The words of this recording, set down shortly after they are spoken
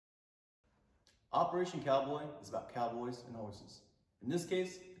Operation Cowboy is about cowboys and horses. In this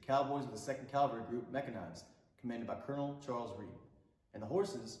case, the cowboys were the 2nd Cavalry Group mechanized, commanded by Colonel Charles Reed. And the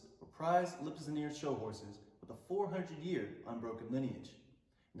horses were prized Lipizzaner show horses with a 400-year unbroken lineage.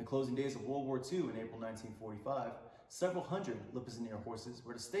 In the closing days of World War II in April 1945, several hundred Lipizzaner horses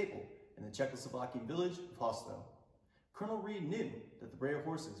were at a stable in the Czechoslovakian village of Hostow. Colonel Reed knew that the brave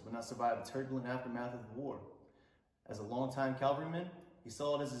horses would not survive the turbulent aftermath of the war. As a longtime cavalryman, he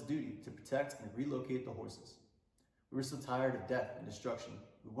saw it as his duty to protect and relocate the horses. "We were so tired of death and destruction,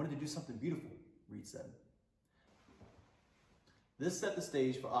 we wanted to do something beautiful," Reed said. This set the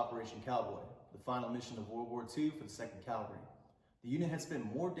stage for Operation Cowboy, the final mission of World War II for the 2nd Cavalry. The unit had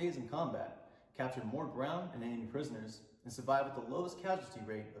spent more days in combat, captured more ground and enemy prisoners, and survived with the lowest casualty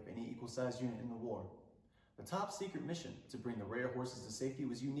rate of any equal-sized unit in the war. The top-secret mission to bring the rare horses to safety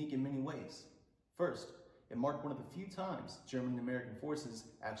was unique in many ways. First, it marked one of the few times German and American forces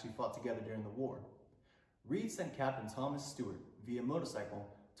actually fought together during the war. Reed sent Captain Thomas Stewart via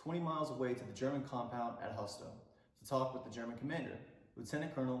motorcycle 20 miles away to the German compound at Hostow to talk with the German commander,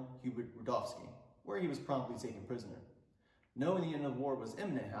 Lieutenant Colonel Hubert Rudowski, where he was promptly taken prisoner. Knowing the end of the war was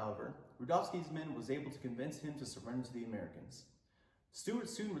imminent, however, Rudowski's men was able to convince him to surrender to the Americans. Stewart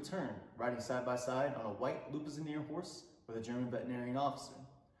soon returned, riding side by side on a white Lipizzaner horse with a German veterinarian officer.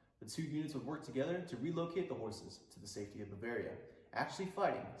 The two units would work together to relocate the horses to the safety of Bavaria, actually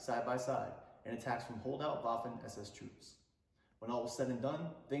fighting side by side in attacks from holdout Waffen SS troops. When all was said and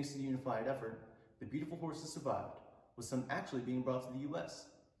done, thanks to the unified effort, the beautiful horses survived, with some actually being brought to the U.S.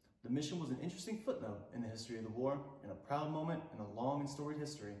 The mission was an interesting footnote in the history of the war and a proud moment in the long and storied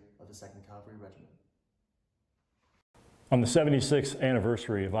history of the 2nd Cavalry Regiment. On the 76th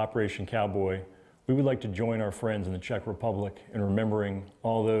anniversary of Operation Cowboy, we would like to join our friends in the Czech Republic in remembering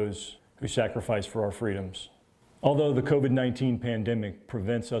all those who sacrificed for our freedoms. Although the COVID-19 pandemic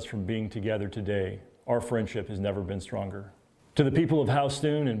prevents us from being together today, our friendship has never been stronger. To the people of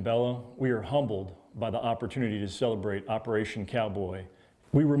Hostown and Bella, we are humbled by the opportunity to celebrate Operation Cowboy.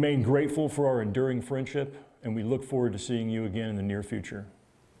 We remain grateful for our enduring friendship, and we look forward to seeing you again in the near future.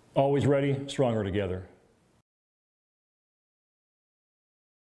 Always ready, stronger together.